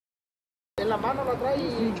la mano la trae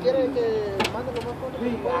y quiere que mande lo más pronto que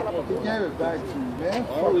pueda a la patrulla. Give it back to you, man.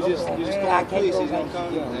 Or we just call the police. He's gonna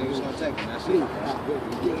come and we're just gonna take him. That's it.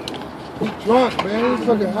 He's drunk, man. He's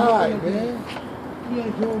fucking high, man.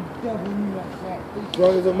 He's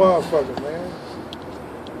drunk as a motherfucker, man.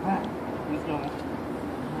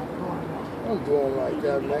 Don't do him like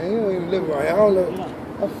that, man. He don't even live right here. I don't know.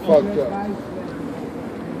 That's fucked up. I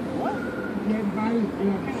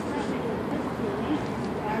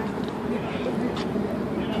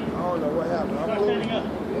don't know what happened. I'm cool.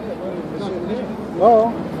 No.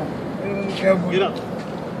 Get up.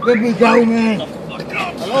 Let me go, man.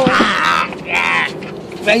 Hello?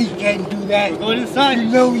 No, you can't do that. We're going inside. You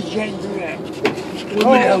know you can't do that.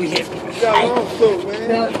 Oh, shit. you got lawsuit,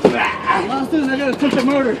 man. Lawsuit, I got attempted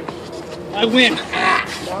murder. I win.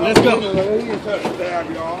 Let's go. He ain't trying to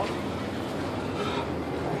stab y'all.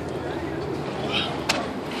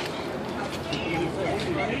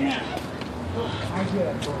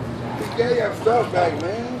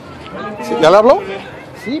 ¿Ya le habló?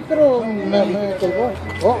 Sí, pero me colgó.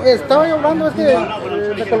 Oh, estaba yo hablando, es que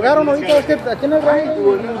me colgaron ahorita, es que aquí en el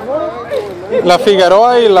radio. La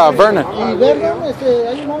Figueroa y la Vernon. Y Vernon,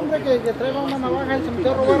 hay un hombre que trae una navaja y se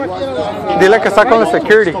metió a robar aquí a la... Dile que está con la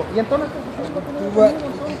security. Y entonces...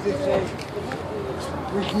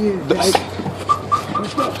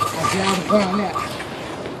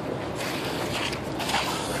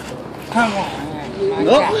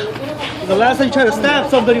 No. The last time you tried to stab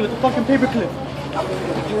somebody with a fucking paperclip.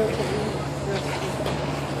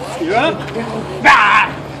 You're up?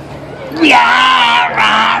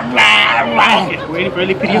 Okay, waiting for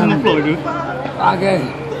LAPD on the floor, dude. Okay.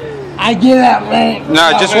 I get out, man.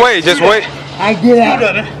 Nah, just wait, just wait. I get out.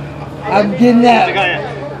 I'm getting out.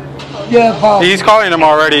 Yeah, Paul. He's calling him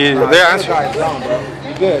already. They answer.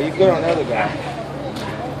 You good. You good on the other guy.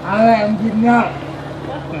 I'm getting out.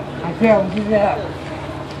 I said I'm getting out.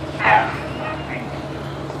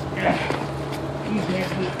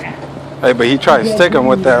 Hey, but he tried to stick him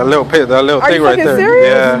with that little thing right there.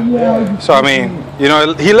 Serious? Yeah. So I mean, you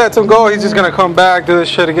know, he lets him go. He's just gonna come back, do this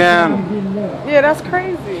shit again. Yeah, that's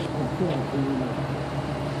crazy.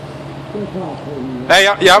 Hey,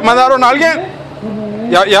 ¿ya mandaron a alguien?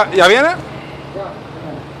 ¿Ya viene?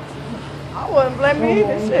 I wouldn't blame me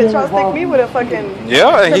either. Shit, try to stick me with a fucking...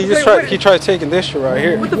 Yeah, and he tried taking this shit right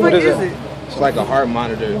here. What the fuck is it? It's like a heart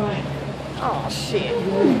monitor. Oh, shit.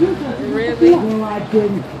 Really?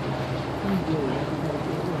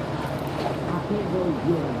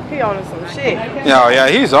 He on some shit. Yeah,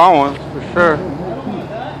 he's on one, for sure.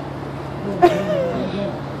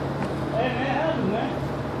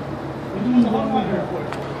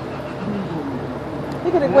 He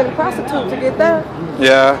could have went to prostitute to get that.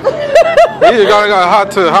 Yeah. He's gonna go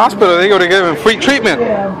to the hospital. They're gonna give him free treatment. You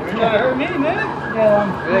gotta hurt me, man.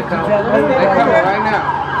 They're coming right now.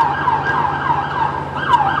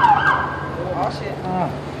 Oh, shit.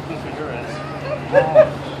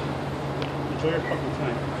 Enjoy your fucking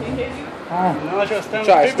time. Now I try to stand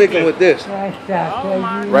Try sticking with this.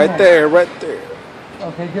 Right there, right there.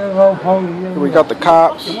 Okay, get a roll pony. We got the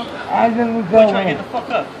cops. I didn't Try go to get in. the fuck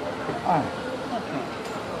up.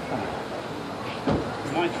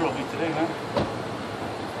 My trophy today, man.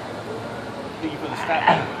 Thank you for the stat.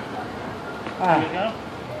 Here you go.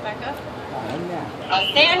 Back up.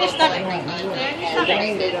 Stay on your stomach. Stay on your stomach.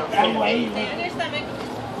 Stay on your stomach.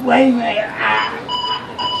 Wait a minute.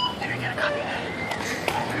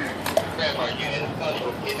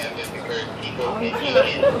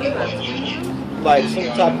 Like some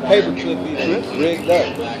type of paperclip be rigged up.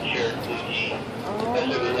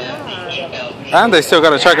 And they still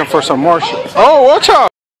gotta check him for some more shit. Oh, watch out!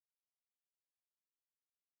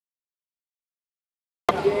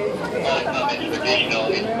 Traditional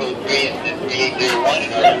is code 3 and 3801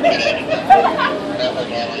 in order to